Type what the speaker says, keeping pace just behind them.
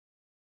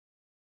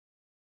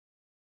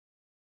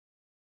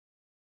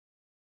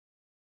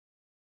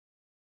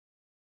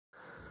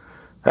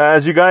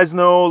As you guys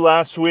know,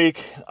 last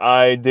week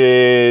I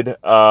did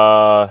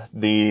I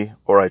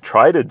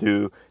try to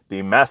do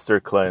the master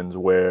cleanse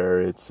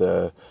where it's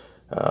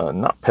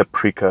not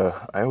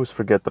paprika. I always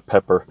forget the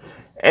pepper.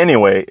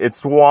 Anyway,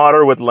 it's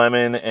water with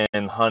lemon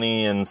and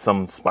honey and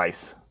some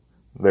spice.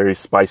 Very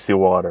spicy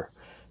water.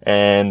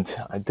 And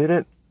I did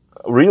it,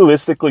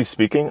 realistically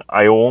speaking,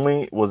 I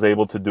only was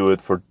able to do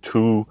it for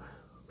 2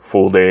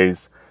 full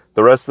days.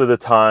 The rest of the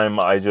time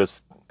I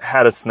just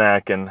had a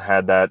snack and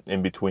had that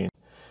in between.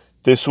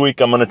 This week,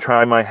 I'm going to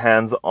try my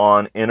hands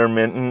on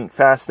intermittent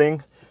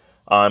fasting.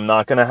 I'm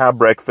not going to have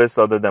breakfast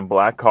other than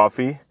black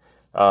coffee.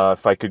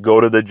 If I could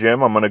go to the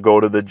gym, I'm going to go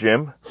to the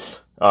gym.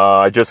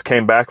 I just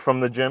came back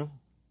from the gym.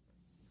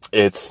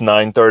 It's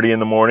 9:30 in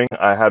the morning.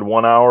 I had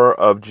 1 hour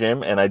of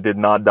gym and I did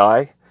not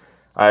die.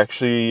 I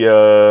actually,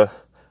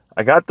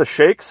 I got the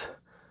shakes,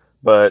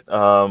 but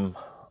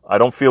I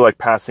don't feel like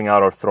passing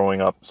out or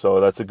throwing up. So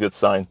that's a good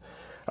sign.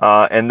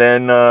 And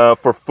then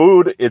for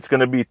food, it's going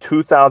to be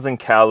 2,000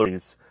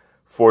 calories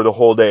for the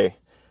whole day.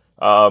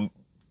 To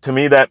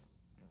me, that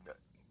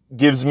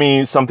gives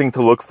me something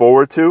to look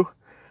forward to.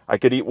 I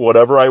could eat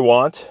whatever I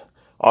want.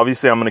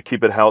 Obviously, I'm going to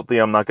keep it healthy.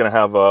 I'm not going to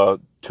have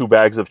 2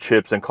 bags of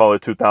chips and call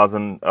it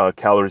 2,000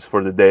 calories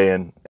for the day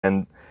and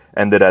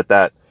end it at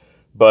that.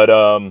 But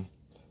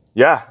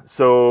yeah,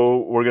 so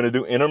we're going to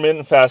do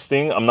intermittent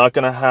fasting. I'm not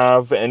going to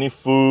have any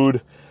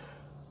food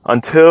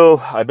until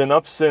I've been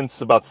up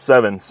since about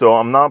 7. So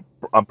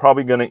I'm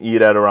probably going to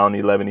eat at around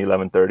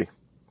 11:30.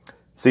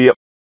 See ya.